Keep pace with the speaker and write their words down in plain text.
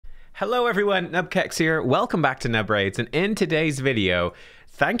Hello everyone, nubkeks here. Welcome back to Nub Raids, and in today's video,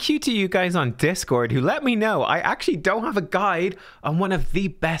 thank you to you guys on Discord who let me know I actually don't have a guide on one of the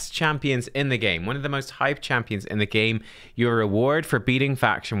best champions in the game, one of the most hyped champions in the game. Your reward for beating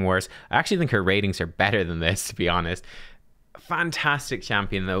faction wars. I actually think her ratings are better than this, to be honest. Fantastic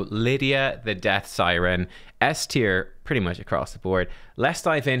champion though, Lydia the Death Siren, S tier pretty much across the board. Let's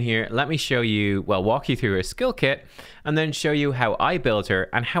dive in here. Let me show you, well, walk you through her skill kit and then show you how I build her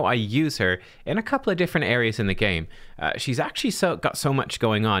and how I use her in a couple of different areas in the game. She's actually got so much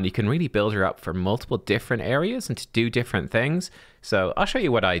going on. You can really build her up for multiple different areas and to do different things. So I'll show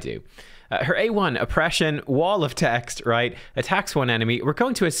you what I do. Her A1, oppression, wall of text, right? Attacks one enemy. We're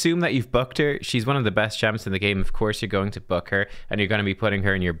going to assume that you've booked her. She's one of the best champs in the game. Of course, you're going to book her and you're going to be putting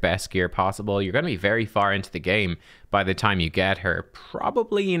her in your best gear possible. You're going to be very far into the game by the time you get her.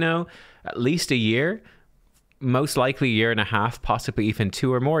 Probably, you know, at least a year. Most likely a year and a half, possibly even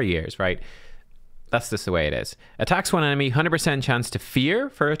 2 or more years, right? That's just the way it is. Attacks one enemy, 100% chance to fear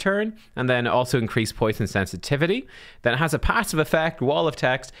for a turn, and then also increase poison sensitivity. Then it has a passive effect, wall of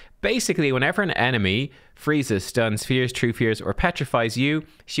text. Basically, whenever an enemy freezes, stuns, fears, true fears, or petrifies you,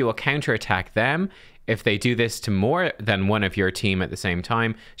 she will counterattack them. If they do this to more than one of your team at the same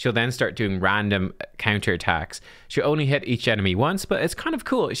time, she'll then start doing random counterattacks. She'll only hit each enemy once, but it's kind of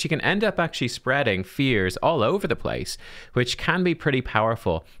cool. She can end up actually spreading fears all over the place, which can be pretty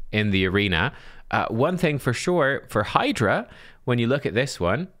powerful in the arena. One thing for sure for Hydra, when you look at this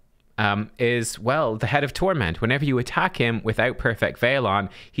one, is, well, the Head of Torment. Whenever you attack him without Perfect Veil on,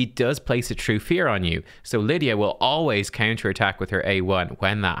 he does place a true fear on you. So Lydia will always counterattack with her A1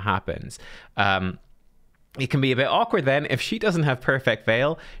 when that happens. It can be a bit awkward then if she doesn't have Perfect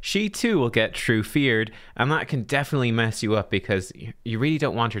Veil. She too will get true feared, and that can definitely mess you up because you really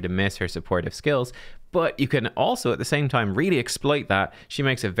don't want her to miss her supportive skills. But you can also at the same time really exploit that. She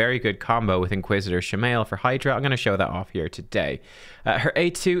makes a very good combo with Inquisitor Shamail for Hydra. I'm going to show that off here today. Her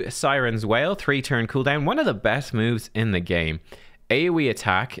A2, Siren's Wail, 3-turn cooldown, one of the best moves in the game. AoE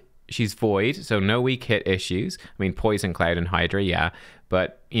attack, she's void, so no weak hit issues. I mean, Poison Cloud and Hydra, yeah,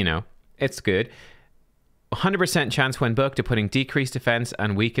 but you know, it's good. 100% chance when booked of putting decreased defense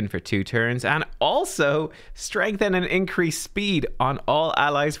and weaken for 2 turns, and also strengthen and increase speed on all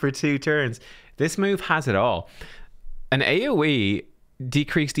allies for 2 turns. This move has it all. An AoE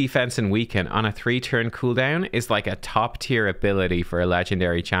decrease defense and weaken on a 3-turn cooldown is like a top tier ability for a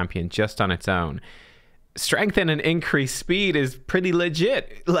legendary champion just on its own. Strengthen and increase speed is pretty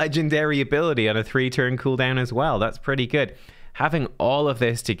legit legendary ability on a 3-turn cooldown as well. That's pretty good. Having all of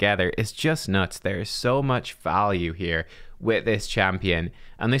this together is just nuts. There is so much value here with this champion,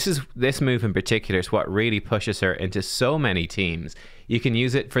 and this move in particular is what really pushes her into so many teams. You can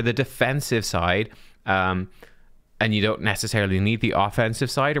use it for the defensive side, and you don't necessarily need the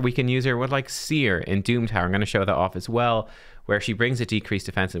offensive side, or we can use her with like Seer in Doom Tower. I'm going to show that off as well, where she brings a decreased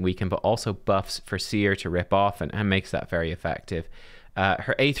defense and weaken, but also buffs for Seer to rip off and makes that very effective.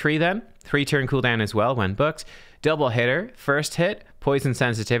 Her A3 then, 3-turn cooldown as well when booked. Double hitter, first hit, poison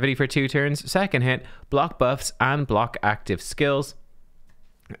sensitivity for 2 turns, second hit, block buffs and block active skills.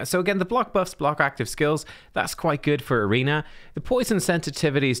 So again, the block buffs, block active skills, that's quite good for arena. The poison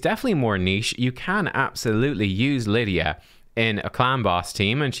sensitivity is definitely more niche. You can absolutely use Lydia in a clan boss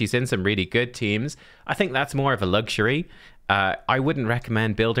team, and she's in some really good teams. I think that's more of a luxury. I wouldn't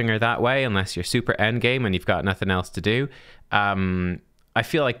recommend building her that way unless you're super endgame and you've got nothing else to do. I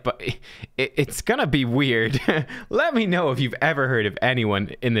feel like it's gonna be weird. Let me know if you've ever heard of anyone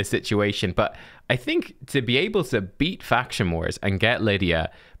in this situation. But I think to be able to beat faction wars and get Lydia,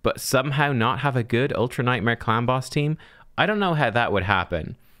 but somehow not have a good Ultra Nightmare clan boss team, I don't know how that would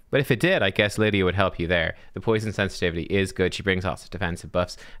happen. But if it did, I guess Lydia would help you there. The poison sensitivity is good. She brings lots of defensive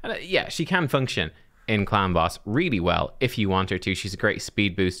buffs. And yeah, she can function in clan boss really well if you want her to. She's a great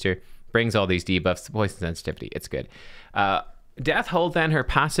speed booster. Brings all these debuffs, poison sensitivity. It's good. Death Hold then, her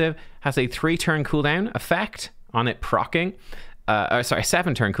passive, has a 3-turn cooldown effect on it proccing.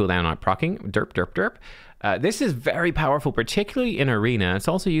 7-turn cooldown on it proccing. Derp, derp, derp. This is very powerful, particularly in arena. It's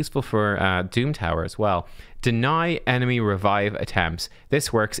also useful for Doom Tower as well. Deny enemy revive attempts.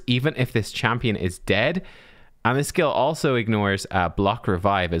 This works even if this champion is dead. And this skill also ignores block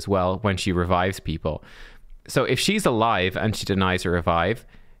revive as well when she revives people. So if she's alive and she denies a revive,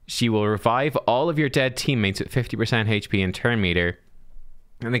 she will revive all of your dead teammates with 50% HP and turn meter.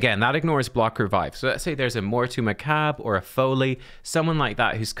 And again, that ignores block revive. So let's say there's a Mortu Macabre or a Foley, someone like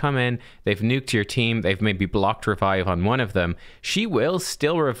that who's come in, they've nuked your team, they've maybe blocked revive on one of them. She will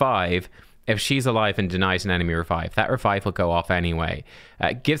still revive if she's alive and denies an enemy revive. That revive will go off anyway.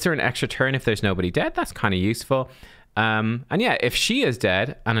 Gives her an extra turn if there's nobody dead. That's kind of useful. And yeah, if she is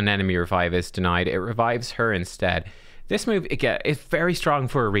dead and an enemy revive is denied, it revives her instead. This move, again, is very strong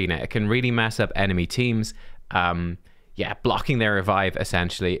for Arena. It can really mess up enemy teams. Yeah, blocking their revive,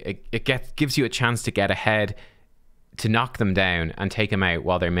 essentially. It gives you a chance to get ahead, to knock them down and take them out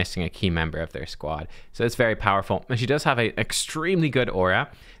while they're missing a key member of their squad. So it's very powerful. And she does have an extremely good aura.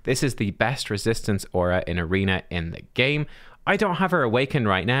 This is the best resistance aura in Arena in the game. I don't have her awakened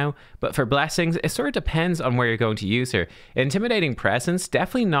right now, but for blessings, it sort of depends on where you're going to use her. Intimidating presence,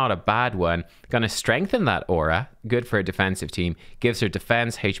 definitely not a bad one. Gonna strengthen that aura, good for a defensive team. Gives her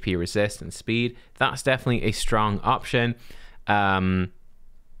defense, HP resist, and speed. That's definitely a strong option. Yeah,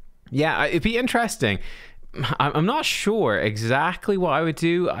 it'd be interesting. I'm not sure exactly what I would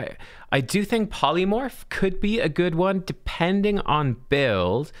do. I do think Polymorph could be a good one, depending on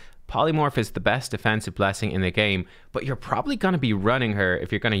build. Polymorph is the best defensive blessing in the game, but you're probably going to be running her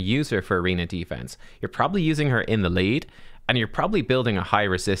if you're going to use her for arena defense. You're probably using her in the lead, and you're probably building a high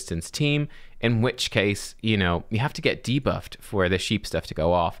resistance team, in which case, you know, you have to get debuffed for the sheep stuff to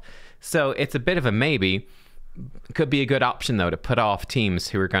go off. So it's a bit of a maybe. Could be a good option though to put off teams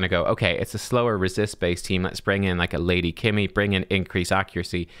who are going to go, okay, it's a slower resist based team, let's bring in like a Lady Kimmy, bring in increased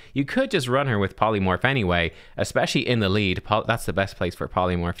accuracy. You could just run her with Polymorph anyway, especially in the lead. That's the best place for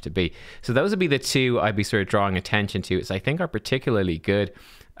Polymorph to be. So those would be the two I'd be sort of drawing attention to, as I think are particularly good.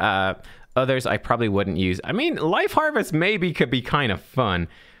 Others I probably wouldn't use. I mean, Life Harvest maybe could be kind of fun,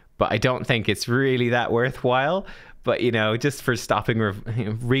 but I don't think it's really that worthwhile. But, you know, just for stopping,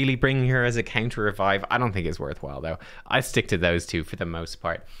 really bringing her as a counter revive, I don't think it's worthwhile, though. I stick to those two for the most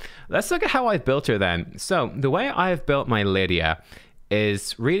part. Let's look at how I've built her then. So the way I've built my Lydia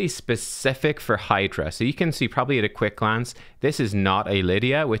is really specific for Hydra. So you can see probably at a quick glance, this is not a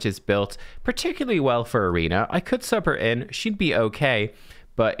Lydia, which is built particularly well for Arena. I could sub her in, she'd be okay.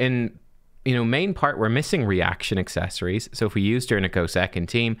 But in, you know, main part, we're missing reaction accessories. So if we used her in a go second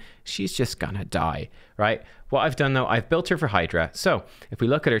team, she's just gonna die, right? What I've done though, I've built her for Hydra. So if we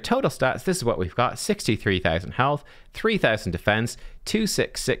look at her total stats, this is what we've got: 63,000 health, 3,000 defense,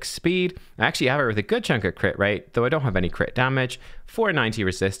 266 speed. I actually have her with a good chunk of crit rate, though I don't have any crit damage, 490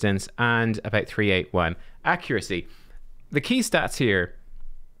 resistance, and about 381 accuracy. The key stats here,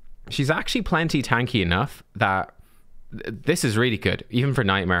 she's actually plenty tanky enough that this is really good, even for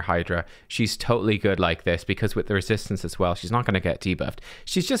Nightmare Hydra. She's totally good like this, because with the resistance as well, she's not going to get debuffed.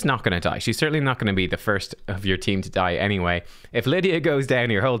 She's just not going to die. She's certainly not going to be the first of your team to die anyway. If Lydia goes down,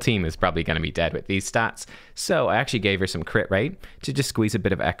 your whole team is probably going to be dead with these stats. So I actually gave her some crit rate to just squeeze a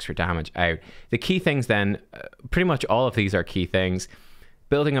bit of extra damage out. The key things then, pretty much all of these are key things.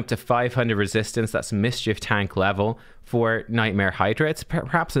 Building up to 500 resistance, that's Mischief tank level for Nightmare Hydra. It's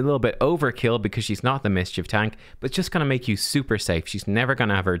perhaps a little bit overkill because she's not the Mischief tank, but it's just going to make you super safe. She's never going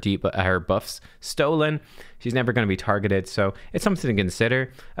to have her buffs stolen. She's never going to be targeted, so it's something to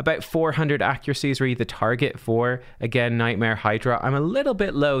consider. About 400 accuracy is really the target for, again, Nightmare Hydra. I'm a little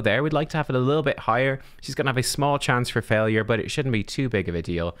bit low there. We'd like to have it a little bit higher. She's going to have a small chance for failure, but it shouldn't be too big of a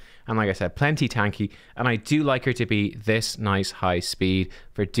deal. And like I said, plenty tanky, and I do like her to be this nice high speed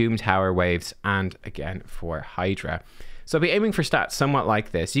for Doom Tower waves and, again, for Hydra. So I'll be aiming for stats somewhat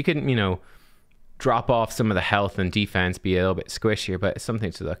like this. You can, you know, drop off some of the health and defense, be a little bit squishier, but it's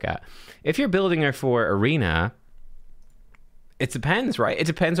something to look at. If you're building her for Arena, it depends, right? It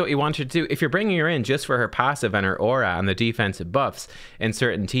depends what you want her to do. If you're bringing her in just for her passive and her aura and the defensive buffs in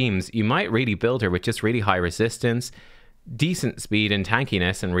certain teams, you might really build her with just really high resistance, decent speed and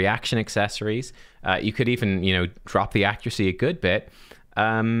tankiness, and reaction accessories. You could even, you know, drop the accuracy a good bit.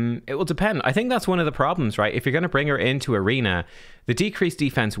 It will depend. I think that's one of the problems, right? If you're going to bring her into Arena, the decreased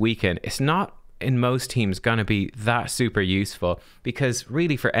defense weaken, it's not in most teams going to be that super useful, because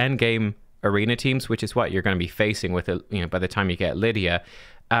really for endgame Arena teams, which is what you're going to be facing with, you know, by the time you get Lydia,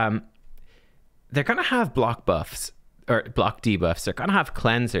 they're going to have block buffs or block debuffs. They're going to have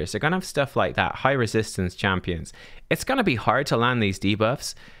cleansers. They're going to have stuff like that. High resistance champions. It's going to be hard to land these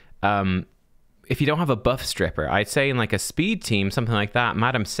debuffs. If you don't have a buff stripper, I'd say in like a speed team, something like that,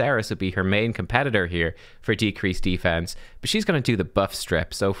 Madame Ceres would be her main competitor here for decreased defense, but she's going to do the buff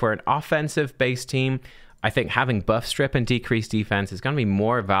strip. So for an offensive based team, I think having buff strip and decreased defense is going to be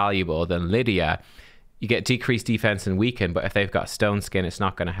more valuable than Lydia. You get decreased defense and weaken, but if they've got stone skin, it's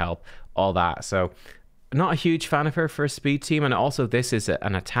not going to help all that. So not a huge fan of her for a speed team. And also this is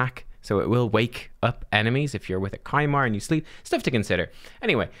an attack so it will wake up enemies if you're with a Kymar and you sleep. Stuff to consider.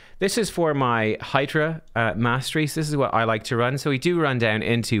 Anyway, this is for my Hydra masteries. This is what I like to run. So we do run down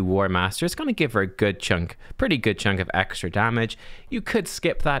into War Master. It's going to give her a good chunk, pretty good chunk of extra damage. You could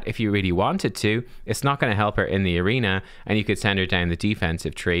skip that if you really wanted to. It's not going to help her in the arena, and you could send her down the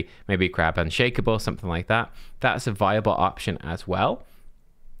defensive tree, maybe grab Unshakable, something like that. That's a viable option as well.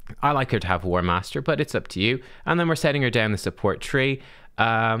 I like her to have War Master, but it's up to you. And then we're setting her down the support tree.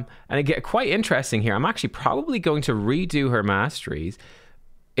 And it get quite interesting here. I'm actually probably going to redo her masteries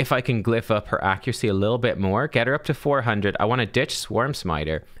if I can glyph up her accuracy a little bit more, get her up to 400. I want to ditch Swarm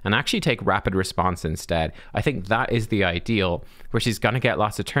Smiter and actually take Rapid Response instead. I think that is the ideal, where she's going to get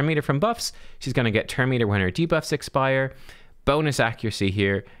lots of turn meter from buffs. She's going to get turn meter when her debuffs expire. Bonus accuracy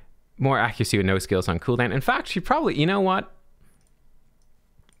here. More accuracy with no skills on cooldown. In fact, she probably, you know what?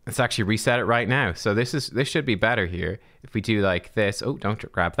 Let's actually reset it right now. So this should be better here. If we do like this, oh,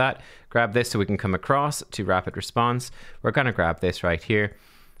 don't grab that. Grab this so we can come across to Rapid Response. We're going to grab this right here.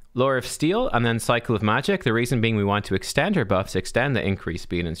 Lore of Steel and then Cycle of Magic. The reason being we want to extend her buffs, extend the increased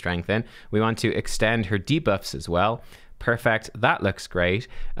speed and strength in. We want to extend her debuffs as well. Perfect. That looks great.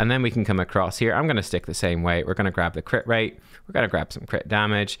 And then we can come across here. I'm going to stick the same way. We're going to grab the crit rate. We're going to grab some crit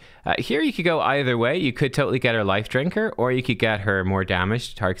damage. Here you could go either way. You could totally get her Life Drinker, or you could get her more damage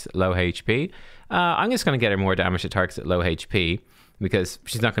to targets at low HP. I'm just going to get her more damage to targets at low HP, because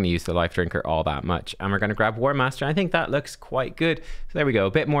she's not going to use the Life Drinker all that much. And we're going to grab War Master. I think that looks quite good. So there we go.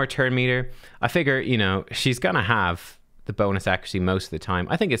 A bit more turn meter. I figure, you know, she's going to have the bonus accuracy most of the time.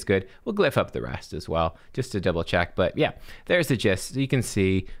 I think it's good. We'll glyph up the rest as well, just to double check. But yeah, there's the gist. So you can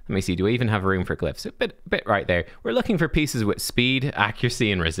see, let me see, do we even have room for glyphs? A bit right there. We're looking for pieces with speed,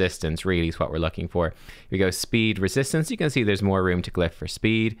 accuracy, and resistance, really is what we're looking for. Here we go, speed, resistance. You can see there's more room to glyph for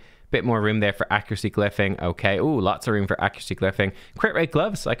speed. Bit more room there for accuracy glyphing. Okay, ooh, lots of room for accuracy glyphing. Crit rate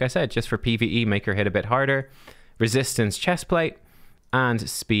gloves, like I said, just for PvE, make her hit a bit harder. Resistance chest plate and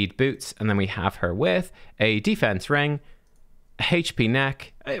speed boots. And then we have her with a defense ring, HP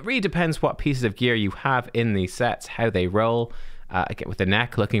neck. It really depends what pieces of gear you have in these sets, how they roll. Again, with the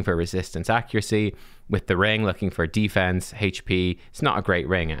neck, looking for resistance accuracy. With the ring, looking for defense, HP. It's not a great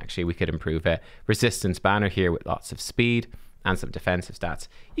ring, actually. We could improve it. Resistance banner here with lots of speed and some defensive stats.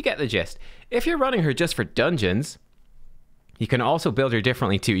 You get the gist. If you're running her just for dungeons, you can also build her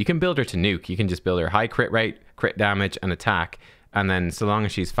differently too. You can build her to nuke. You can just build her high crit rate, crit damage, and attack. And then so long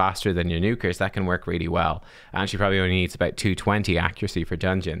as she's faster than your nukers, that can work really well. And she probably only needs about 220 accuracy for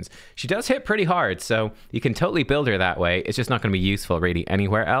dungeons. She does hit pretty hard, so you can totally build her that way. It's just not going to be useful really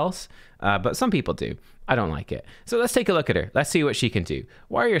anywhere else. But some people do. I don't like it. So let's take a look at her. Let's see what she can do.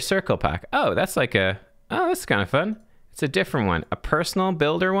 Warrior Circle Pack. Oh, that's like a... Oh, that's kind of fun. It's a different one. A personal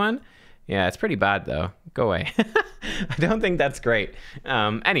builder one. Yeah, it's pretty bad though. Go away. I don't think that's great.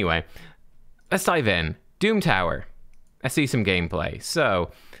 Anyway, let's dive in. Doom Tower. Let's see some gameplay.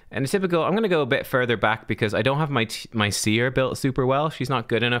 So, and a typical, I'm going to go a bit further back because I don't have my Seer built super well. She's not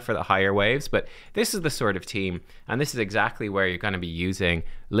good enough for the higher waves, but this is the sort of team, and this is exactly where you're going to be using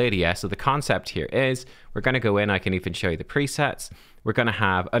Lydia. So the concept here is, we're going to go in, I can even show you the presets. We're going to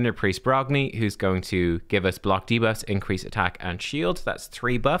have Under Priest Brogni, who's going to give us block debuffs, increase attack and shield. That's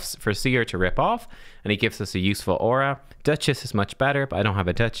 3 buffs for Seer to rip off, and he gives us a useful aura. Duchess is much better, but I don't have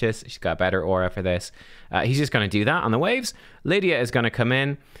a Duchess. She's got a better aura for this. He's just going to do that on the waves. Lydia is going to come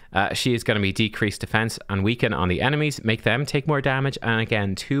in. She is going to be decreased defense and weaken on the enemies, make them take more damage, and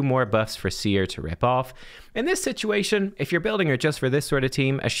again, 2 more buffs for Seer to rip off. In this situation, if you're building her just for this sort of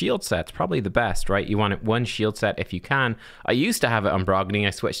team, a shield set's probably the best, right? You want one shield set if you can. I used to have it on Brogni. I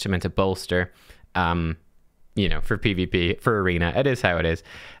switched him into Bolster, you know, for PvP, for Arena. It is how it is.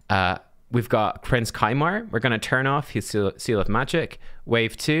 We've got Prince Kymar. We're going to turn off his Seal of Magic.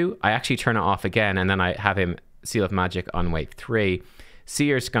 Wave 2, I actually turn it off again, and then I have him Seal of Magic on wave 3.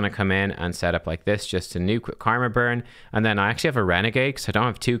 Seer's going to come in and set up like this just to nuke with Karma Burn. And then I actually have a Renegade, so I don't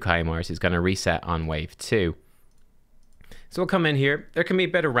have 2 Kymars. He's going to reset on wave 2. So we'll come in here. There can be a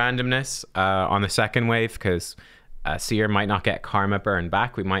bit of randomness on the second wave because Seer might not get Karma Burn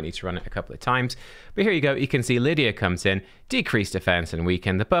back. We might need to run it a couple of times. But here you go. You can see Lydia comes in, decrease defense and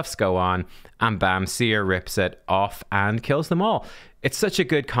weaken. The buffs go on, and bam, Seer rips it off and kills them all. It's such a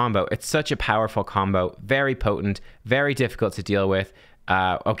good combo. It's such a powerful combo. Very potent, very difficult to deal with.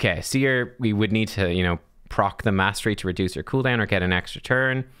 Okay, Seer, we would need to, you know, proc the mastery to reduce her cooldown or get an extra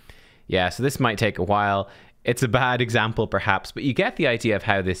turn. Yeah, so this might take a while. It's a bad example, perhaps, but you get the idea of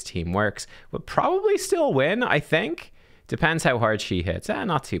how this team works. We'll probably still win, I think. Depends how hard she hits.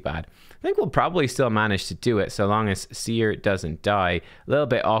 Not too bad. think we'll probably still manage to do it so long as Seer doesn't die. A little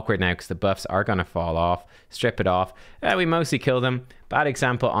bit awkward now because the buffs are going to fall off. Strip it off. We mostly kill them. Bad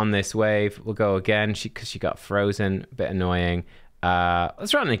example on this wave. We'll go again because she got frozen. A bit annoying.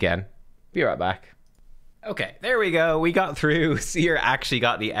 Let's run it again. Be right back. Okay, there we go. We got through. Seer actually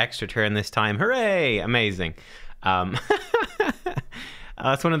got the extra turn this time. Hooray! Amazing.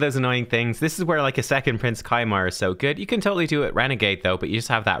 It's one of those annoying things. This is where like a second Prince Kaimar is so good. You can totally do it Renegade though, but you just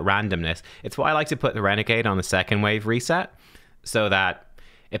have that randomness. It's why I like to put the Renegade on the second wave reset, so that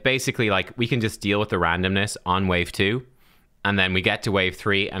it basically like we can just deal with the randomness on wave 2, and then we get to wave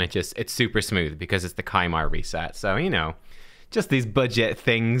 3 and it's super smooth because it's the Kaimar reset. So, you know, just these budget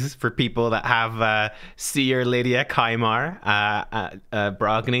things for people that have Seer, Lydia, Kaimar,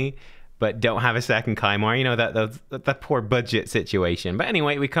 Brogni, but don't have a second Kaimar. You know, that poor budget situation. But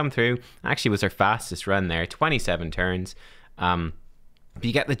anyway, we come through. Actually was our fastest run there, 27 turns. But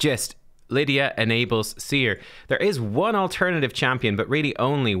you get the gist. Lydia enables Seer. There is one alternative champion, but really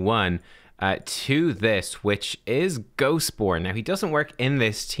only one to this, which is Ghostborn. Now, he doesn't work in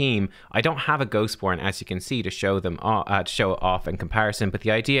this team. I don't have a Ghostborn, as you can see, to show them to show it off in comparison. But the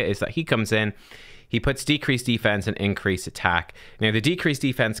idea is that he comes in, he puts decreased defense and increased attack. Now, the decreased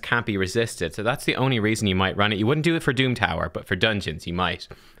defense can't be resisted, so that's the only reason you might run it. You wouldn't do it for Doom Tower, but for dungeons, you might.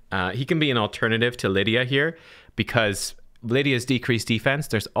 He can be an alternative to Lydia here, because Lydia's decreased defense,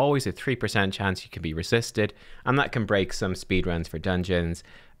 there's always a 3% chance you can be resisted, and that can break some speedruns for dungeons.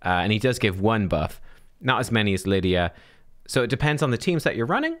 And he does give one buff, not as many as Lydia. So it depends on the teams that you're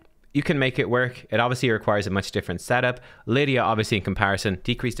running. You can make it work. It obviously requires a much different setup. Lydia, obviously, in comparison,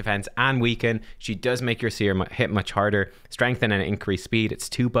 decreased defense and weaken. She does make your Seer hit much harder. Strengthen and increase speed. It's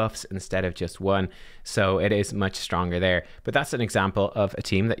 2 buffs instead of just 1. So it is much stronger there. But that's an example of a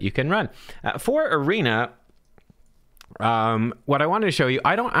team that you can run. For Arena, what I wanted to show you,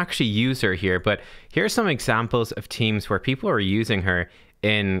 I don't actually use her here, but here's some examples of teams where people are using her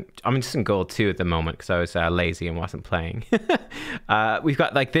I'm just in gold 2 at the moment because I was lazy and wasn't playing. We've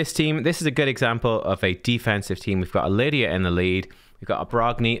got like this team. This is a good example of a defensive team. We've got a Lydia in the lead. We've got a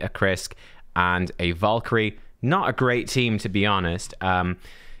Brogni, a Krisk, and a Valkyrie. Not a great team, to be honest.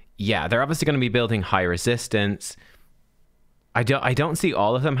 Yeah, they're obviously going to be building high resistance. I don't see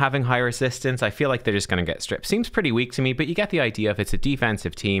all of them having high resistance. I feel like they're just going to get stripped. Seems pretty weak to me, but you get the idea. If it's a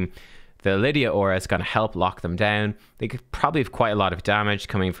defensive team, the Lydia aura is going to help lock them down. They could probably have quite a lot of damage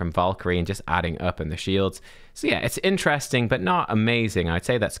coming from Valkyrie and just adding up in the shields. So yeah, it's interesting, but not amazing. I'd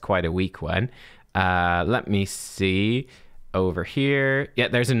say that's quite a weak one. Let me see over here. Yeah,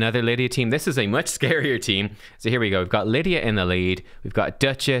 there's another Lydia team. This is a much scarier team. So here we go. We've got Lydia in the lead. We've got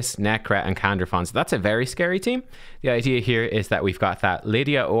Duchess, Necra, and Candrafon. So that's a very scary team. The idea here is that we've got that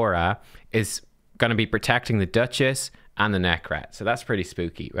Lydia aura is going to be protecting the Duchess and the Necra. So that's pretty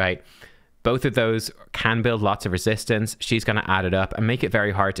spooky, right? Both of those can build lots of resistance. She's going to add it up and make it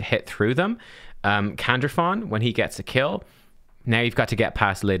very hard to hit through them. Candrafon, when he gets a kill, now you've got to get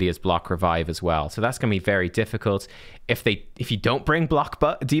past Lydia's block revive as well. So that's going to be very difficult. If you don't bring block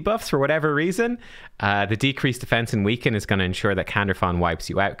debuffs for whatever reason, the decreased defense and weaken is going to ensure that Candrafon wipes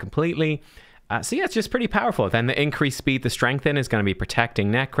you out completely. So yeah, it's just pretty powerful. Then the increased speed, the strengthen is going to be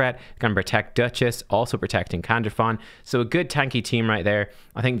protecting Necret, going to protect Duchess, also protecting Candrafon. So a good tanky team right there.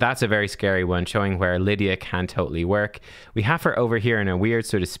 I think that's a very scary one, showing where Lydia can totally work. We have her over here in a weird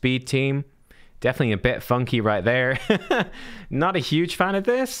sort of speed team. Definitely a bit funky right there. Not a huge fan of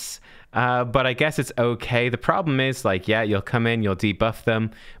this, but I guess it's okay. The problem is, like, yeah, you'll come in, you'll debuff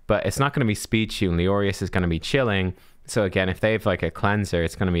them, but it's not going to be speed shoot. Leorius is going to be chilling. So again, if they have like a cleanser,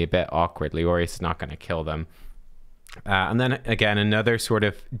 it's going to be a bit awkward. Leorius is not going to kill them. And then again, another sort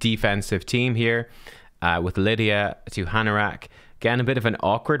of defensive team here with Lydia to Hanorak. Again, a bit of an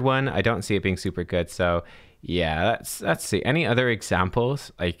awkward one. I don't see it being super good. So yeah, let's see. Any other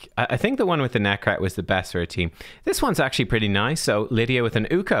examples? Like, I think the one with the Necrat was the best for a team. This one's actually pretty nice. So Lydia with an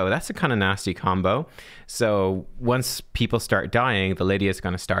Uko, that's a kind of nasty combo. So once people start dying, the Lydia is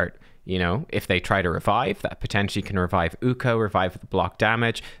going to start, you know, if they try to revive, that potentially can revive Uko, revive with block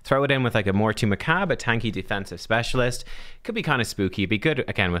damage, throw it in with like a Mortu Macab, a tanky defensive specialist. Could be kind of spooky. Be good,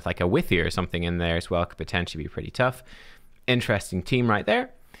 again, with like a Withy or something in there as well. Could potentially be pretty tough. Interesting team right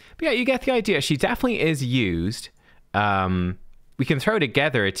there. But yeah, you get the idea. She definitely is used. We can throw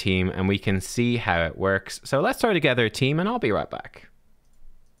together a team and we can see how it works. So let's throw together a team and I'll be right back.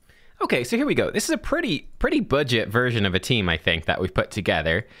 Okay, so here we go. This is a pretty budget version of a team, I think, that we've put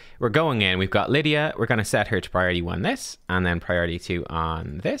together. We're going in. We've got Lydia. We're going to set her to priority 1 this, and then priority 2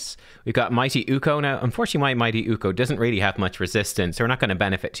 on this. We've got Mighty Uko. Now, unfortunately, my Mighty Uko doesn't really have much resistance, so we're not going to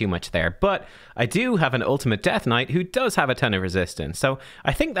benefit too much there. But I do have an Ultimate Death Knight who does have a ton of resistance, so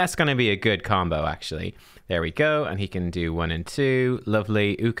I think that's going to be a good combo, actually. There we go, and he can do 1 and 2.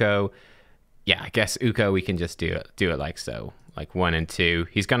 Lovely. Uko. Yeah, I guess Uko, we can just do it like so. Like 1 and 2.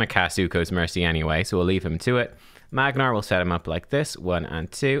 He's going to cast Uko's Mercy anyway, so we'll leave him to it. Magnar will set him up like this, 1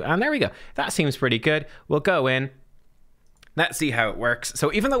 and 2. And there we go. That seems pretty good. We'll go in. Let's see how it works.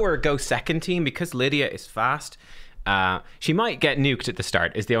 So even though we're a go second team, because Lydia is fast, she might get nuked at the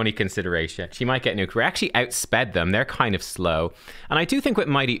start is the only consideration. She might get nuked. We're actually outsped them. They're kind of slow. And I do think with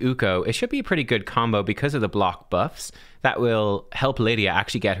Mighty Uko, it should be a pretty good combo because of the block buffs. That will help Lydia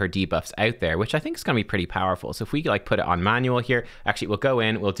actually get her debuffs out there, which I think is going to be pretty powerful. So if we like put it on manual here, actually we'll go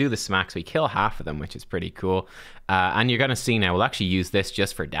in, we'll do the smacks, we kill half of them, which is pretty cool. And you're going to see now, we'll actually use this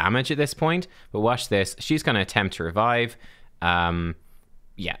just for damage at this point. But watch this. She's going to attempt to revive.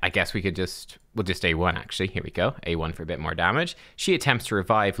 Yeah, I guess we'll just A1 actually. Here we go. A1 for a bit more damage. She attempts to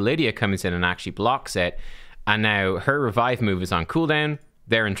revive. Lydia comes in and actually blocks it. And now her revive move is on cooldown.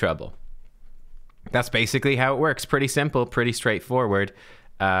 They're in trouble. That's basically how it works. Pretty simple, pretty straightforward.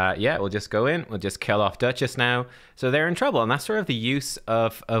 Yeah, we'll just go in. We'll just kill off Duchess now. So they're in trouble. And that's sort of the use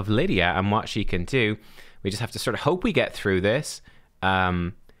of Lydia and what she can do. We just have to sort of hope we get through this.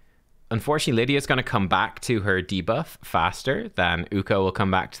 Unfortunately, Lydia's going to come back to her debuff faster than Uko will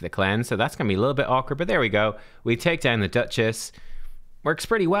come back to the cleanse. So that's going to be a little bit awkward. But there we go. We take down the Duchess. Works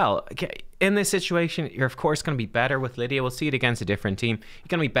pretty well. In this situation, you're of course going to be better with Lydia. We'll see it against a different team. You're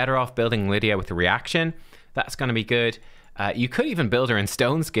going to be better off building Lydia with a reaction. That's going to be good. You could even build her in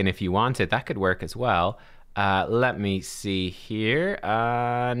Stone Skin if you wanted. That could work as well. Let me see here.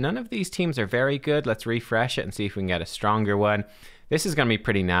 None of these teams are very good. Let's refresh it and see if we can get a stronger one. This is going to be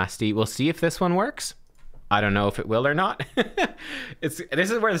pretty nasty. We'll see if this one works. I don't know if it will or not. This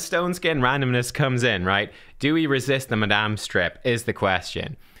is where the Stone Skin randomness comes in, right? Do we resist the Madame Strip is the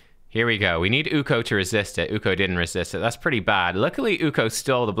question. Here we go. We need Uko to resist it. Uko didn't resist it. That's pretty bad. Luckily, Uko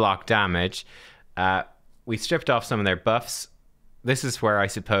stole the block damage. We stripped off some of their buffs. This is where I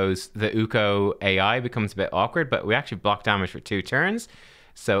suppose the Uko AI becomes a bit awkward, but we actually block damage for 2 turns.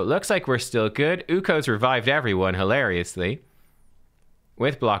 So it looks like we're still good. Uko's revived everyone hilariously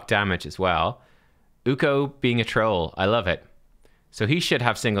with block damage as well. Uko being a troll. I love it. So he should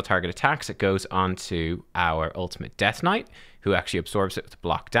have single target attacks. It goes on to our Ultimate Death Knight, who actually absorbs it with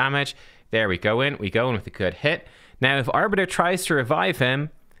block damage. There we go in. We go in with a good hit. Now, if Arbiter tries to revive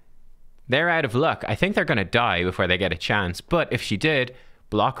him, they're out of luck. I think they're going to die before they get a chance. But if she did,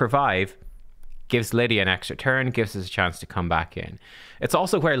 block revive, gives Lydia an extra turn, gives us a chance to come back in. It's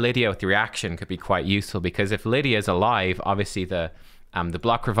also where Lydia with the reaction could be quite useful, because if Lydia is alive, obviously the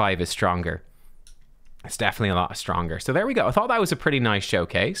block revive is stronger. It's definitely a lot stronger. So there we go. I thought that was a pretty nice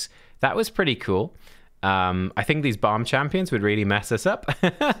showcase. That was pretty cool. I think these bomb champions would really mess us up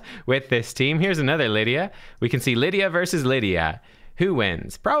with this team. Here's another Lydia. We can see Lydia versus Lydia. Who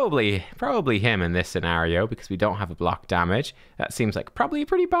wins? Probably him in this scenario, because we don't have a block damage. That seems like probably a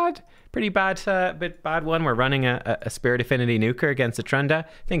pretty bad one. We're running a Spirit Affinity Nuker against a Trunda. I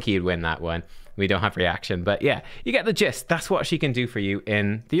think he'd win that one. We don't have reaction, but yeah, you get the gist. That's what she can do for you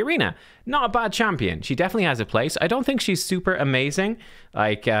in the arena. Not a bad champion. She definitely has a place. I don't think she's super amazing.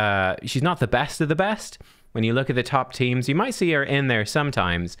 Like, she's not the best of the best. When you look at the top teams, you might see her in there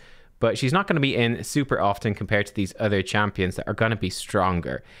sometimes, but she's not going to be in super often compared to these other champions that are going to be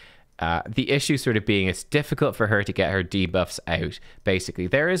stronger. The issue sort of being it's difficult for her to get her debuffs out, basically.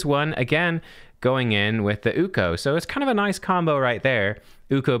 There is one, again, going in with the Uko. So it's kind of a nice combo right there.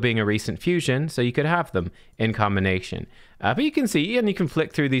 Uko being a recent fusion, so you could have them in combination. But you can see, and you can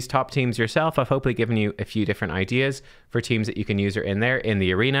flick through these top teams yourself. I've hopefully given you a few different ideas for teams that you can use her in there in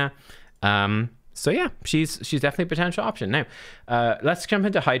the arena. So yeah, she's definitely a potential option. Now, let's jump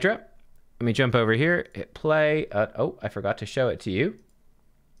into Hydra. Let me jump over here, hit play. Oh, I forgot to show it to you.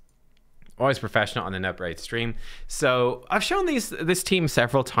 Always professional on the Nubbraid stream. So I've shown this team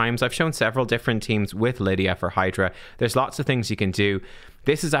several times. I've shown several different teams with Lydia for Hydra. There's lots of things you can do.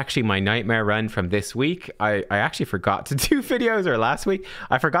 This is actually my nightmare run from this week. I actually forgot to do videos, or last week.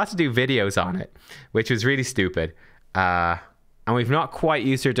 I forgot to do videos on it, which was really stupid. And we've not quite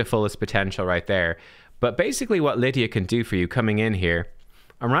used her to fullest potential right there. But basically what Lydia can do for you coming in here,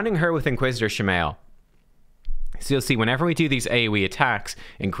 I'm running her with Inquisitor Shamael. So you'll see whenever we do these AoE attacks,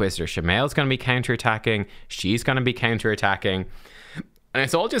 Inquisitor Shamael's going to be counterattacking, she's going to be counterattacking, and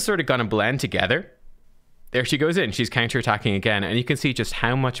it's all just sort of going to blend together there she goes in. She's counterattacking again. And you can see just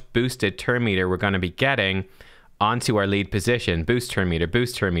how much boosted turn meter we're going to be getting onto our lead position. Boost turn meter,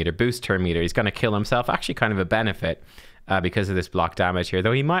 boost turn meter, boost turn meter. He's going to kill himself. Actually kind of a benefit because of this block damage here.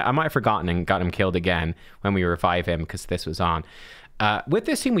 Though I might have forgotten and got him killed again when we revive him because this was on. With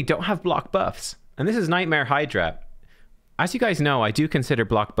this team, we don't have block buffs. And this is Nightmare Hydra. As you guys know, I do consider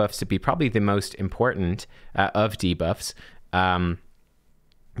block buffs to be probably the most important of debuffs.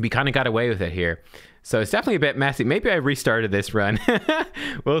 We kind of got away with it here. So it's definitely a bit messy. Maybe I restarted this run.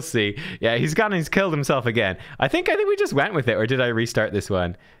 We'll see. Yeah, he's killed himself again. I think we just went with it. Or did I restart this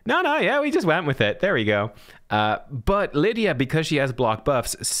one? No, yeah, we just went with it. There we go. But Lydia, because she has block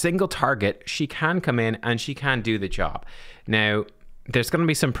buffs, single target, she can come in and she can do the job. Now, there's going to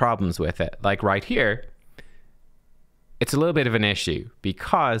be some problems with it. Like right here, it's a little bit of an issue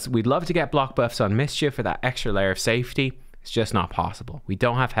because we'd love to get block buffs on Mischief for that extra layer of safety. It's just not possible. We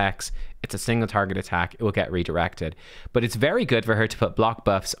don't have Hex. It's a single target attack. It will get redirected. But it's very good for her to put block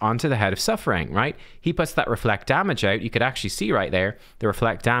buffs onto the Head of Suffering, right? He puts that reflect damage out. You could actually see right there, the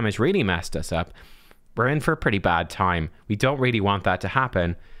reflect damage really messed us up. We're in for a pretty bad time. We don't really want that to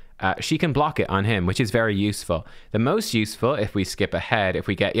happen. She can block it on him, which is very useful. The most useful, if we skip ahead, if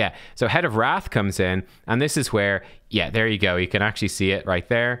we get, so Head of Wrath comes in, and this is where, there you go. You can actually see it right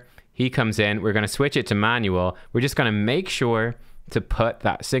there. He comes in. We're going to switch it to manual. We're just going to make sure to put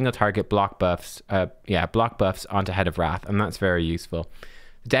that single target block buffs, block buffs onto Head of Wrath, and that's very useful.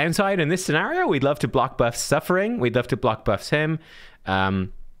 The downside in this scenario, we'd love to block buff Suffering. We'd love to block buffs him.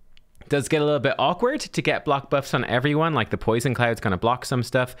 Does get a little bit awkward to get block buffs on everyone, like the Poison Cloud's going to block some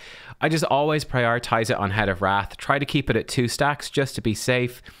stuff. I just always prioritize it on Head of Wrath. Try to keep it at 2 stacks just to be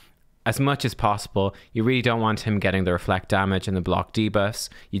safe as much as possible. You really don't want him getting the reflect damage and the block debuffs.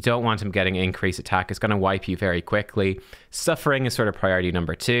 You don't want him getting increased attack. It's going to wipe you very quickly. Suffering is sort of priority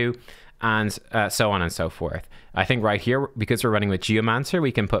number 2, and so on and so forth. I think right here, because we're running with Geomancer,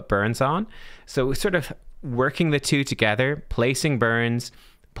 we can put Burns on. So sort of working the two together, placing Burns,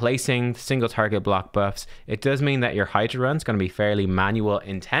 placing single target block buffs. It does mean that your Hydra run is going to be fairly manual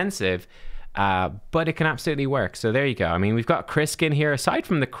intensive, but it can absolutely work. So there you go. I mean, we've got Krisk in here. Aside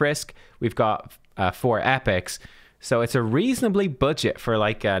from the Krisk, we've got 4 epics. So it's a reasonably budget for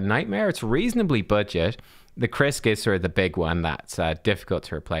like a Nightmare. It's reasonably budget. The Krisk is sort of the big one that's difficult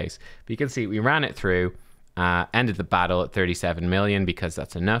to replace. But you can see we ran it through, ended the battle at 37 million because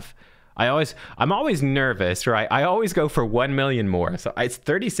that's enough. I'm always nervous, right? I always go for 1 million more. So it's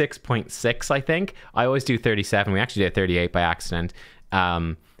 36.6, I think. I always do 37. We actually did 38 by accident,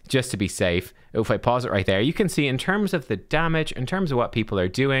 just to be safe. If I pause it right there, you can see in terms of the damage, in terms of what people are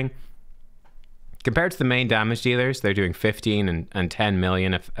doing, compared to the main damage dealers, they're doing 15 and 10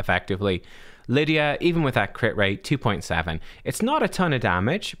 million effectively. Lydia, even with that crit rate, 2.7. It's not a ton of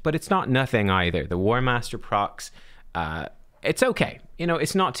damage, but it's not nothing either. The War Master procs, it's okay. You know,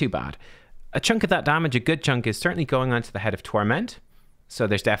 it's not too bad. A chunk of that damage, a good chunk, is certainly going onto the Head of Torment. So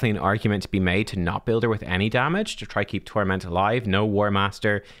there's definitely an argument to be made to not build her with any damage, to try keep Torment alive. No War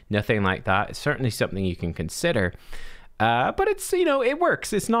Master, nothing like that. It's certainly something you can consider. But it's, you know, it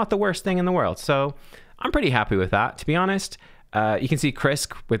works. It's not the worst thing in the world. So I'm pretty happy with that, to be honest. You can see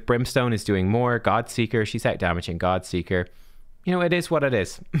Krisk with Brimstone is doing more. Godseeker, she's out damaging Godseeker. You know, it is what it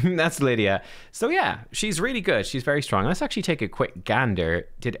is. That's Lydia. So yeah, she's really good. She's very strong. Let's actually take a quick gander.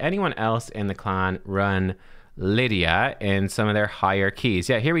 Did anyone else in the clan run Lydia in some of their higher keys?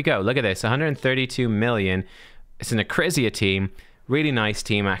 Yeah, here we go. Look at this, 132 million. It's an Acrizia team. Really nice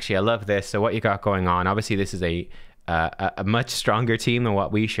team, actually. I love this. So what you got going on? Obviously, this is a much stronger team than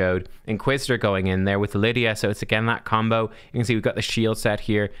what we showed. Inquisitor going in there with Lydia, so it's again that combo. You can see we've got the shield set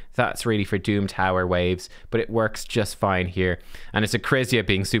here. That's really for Doom Tower waves, but it works just fine here. And it's Acrizia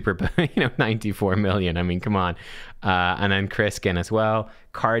being super, 94 million. I mean, come on. And then Kriskin as well.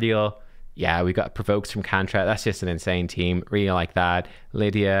 Cardial. Yeah, we got Provokes from Cantra. That's just an insane team. Really like that.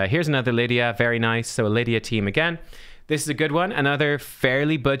 Lydia. Here's another Lydia. Very nice. So a Lydia team again. This is a good one. Another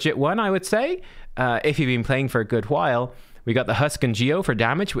fairly budget one, I would say. If you've been playing for a good while, we got the Husk and Geo for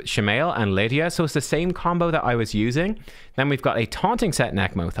damage with Shamael and Lydia. So it's the same combo that I was using. Then we've got a Taunting Set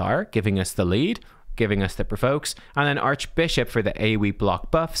Nekmothar, giving us the lead, giving us the Provokes. And then Archbishop for the AoE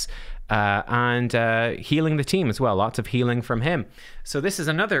block buffs. And healing the team as well. Lots of healing from him. So this is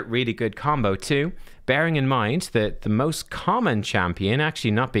another really good combo too. Bearing in mind that the most common champion,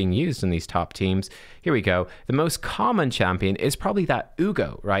 actually not being used in these top teams, here we go. The most common champion is probably that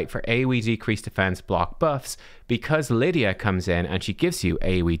Ugo, right? For AoE decreased defense block buffs. Because Lydia comes in and she gives you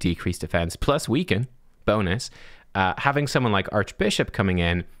AoE decreased defense plus weaken bonus. Having someone like Archbishop coming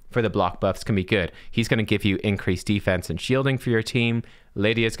in for the block buffs can be good. He's going to give you increased defense and shielding for your team.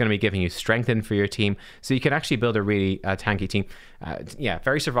 Lydia is going to be giving you strengthen for your team, so you can actually build a really tanky team. Yeah,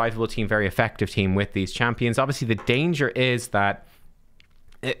 very survivable team, very effective team with these champions. Obviously, the danger is that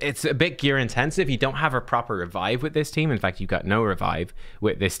it's a bit gear intensive. You don't have a proper revive with this team. In fact, you've got no revive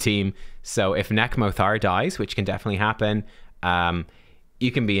with this team. So if Nekmothar dies, which can definitely happen,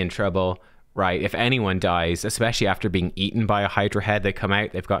 you can be in trouble, right? If anyone dies, especially after being eaten by a Hydra head, they come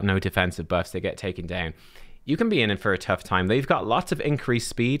out, they've got no defensive buffs, they get taken down. You can be in it for a tough time. They've got lots of increased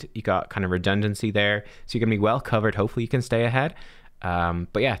speed. You got kind of redundancy there. So you're going to be well covered. Hopefully you can stay ahead.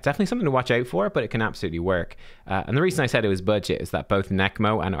 But yeah, definitely something to watch out for, but it can absolutely work. And the reason I said it was budget is that both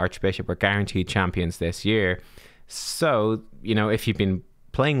Nekmo and Archbishop were guaranteed champions this year. So, you know, if you've been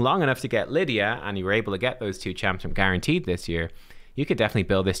playing long enough to get Lydia and you were able to get those two champs guaranteed this year, you could definitely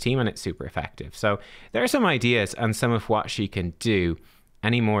build this team and it's super effective. So there are some ideas and some of what she can do.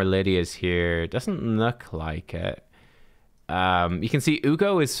 Any more Lydias here? Doesn't look like it. You can see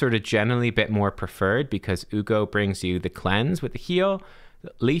Ugo is sort of generally a bit more preferred because Ugo brings you the cleanse with the heal.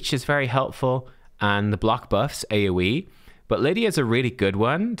 Leech is very helpful and the block buffs AoE. But Lydia is a really good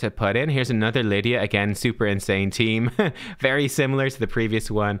one to put in. Here's another Lydia. Again, super insane team. Very similar to the previous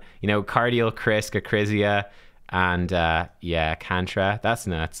one. You know, Cardial, Krisk, Acrizia, and yeah, Kantra. That's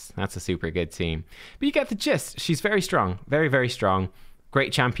nuts. That's a super good team. But you get the gist. She's very strong. Very, very strong.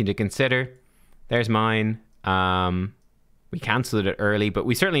 Great champion to consider. There's mine. We cancelled it early, but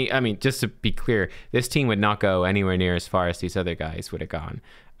we certainly, I mean, just to be clear, this team would not go anywhere near as far as these other guys would have gone.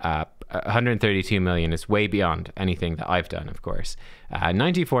 132 million is way beyond anything that I've done, of course.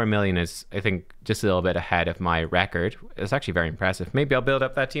 94 million is, I think, just a little bit ahead of my record. It's actually very impressive. Maybe I'll build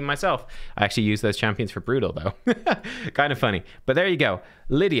up that team myself. I actually use those champions for Brutal, though. Kind of funny. But there you go.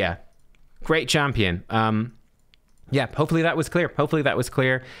 Lydia, great champion. Yeah, hopefully that was clear. Hopefully that was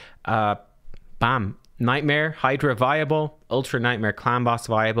clear. Bam. Nightmare, Hydra viable, Ultra Nightmare Clan Boss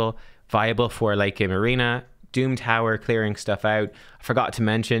viable, viable for late game arena, Doom Tower clearing stuff out. I forgot to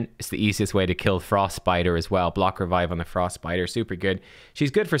mention, it's the easiest way to kill Frost Spider as well. Block revive on the Frost Spider, super good. She's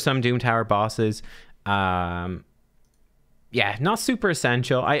good for some Doom Tower bosses. Yeah, not super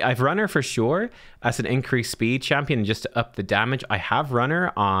essential. I've run her for sure as an increased speed champion just to up the damage. I have run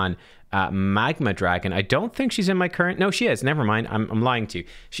her on Magma Dragon. I don't think she's in my current... No, she is. Never mind. I'm lying to you.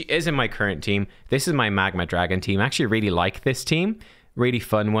 She is in my current team. This is my Magma Dragon team. I actually really like this team. Really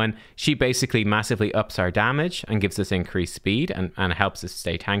fun one. She basically massively ups our damage and gives us increased speed and helps us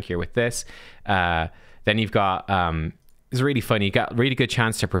stay tankier with this. Then you've got... it's really funny. You got a really good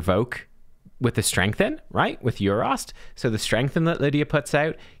chance to provoke with the Strengthen, right? With Eurost. So the Strengthen that Lydia puts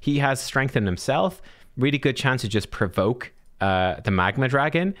out, he has Strengthen himself. Really good chance to just provoke the Magma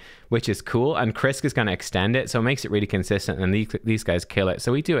Dragon, which is cool. And Krisk is going to extend it, so it makes it really consistent. And these guys kill it.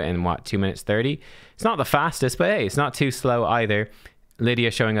 So we do it in, what, 2 minutes 30? It's not the fastest, but hey, it's not too slow either.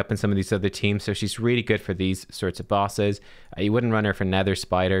 Lydia showing up in some of these other teams, so she's really good for these sorts of bosses. You wouldn't run her for Nether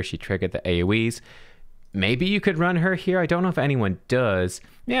Spider. She triggered the AoEs. Maybe you could run her here. I don't know if anyone does.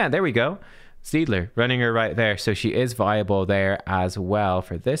 Yeah, there we go. Seedler, running her right there. So she is viable there as well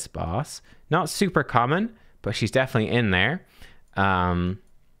for this boss. Not super common, but she's definitely in there. And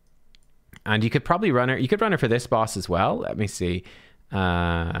you could probably run her. You could run her for this boss as well. Let me see.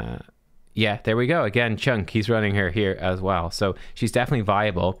 Yeah, there we go. Again, Chunk, he's running her here as well. So she's definitely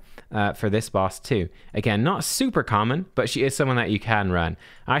viable for this boss too. Again, not super common, but she is someone that you can run.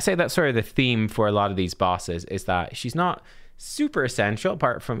 I say that's sort of the theme for a lot of these bosses is that she's not super essential,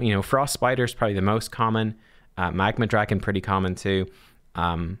 apart from, you know, Frost Spider is probably the most common. Magma Dragon, pretty common too.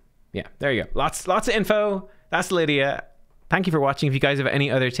 Yeah, there you go. Lots of info. That's Lydia. Thank you for watching. If you guys have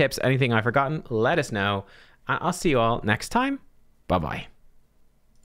any other tips, anything I've forgotten, let us know. I'll see you all next time. Bye-bye.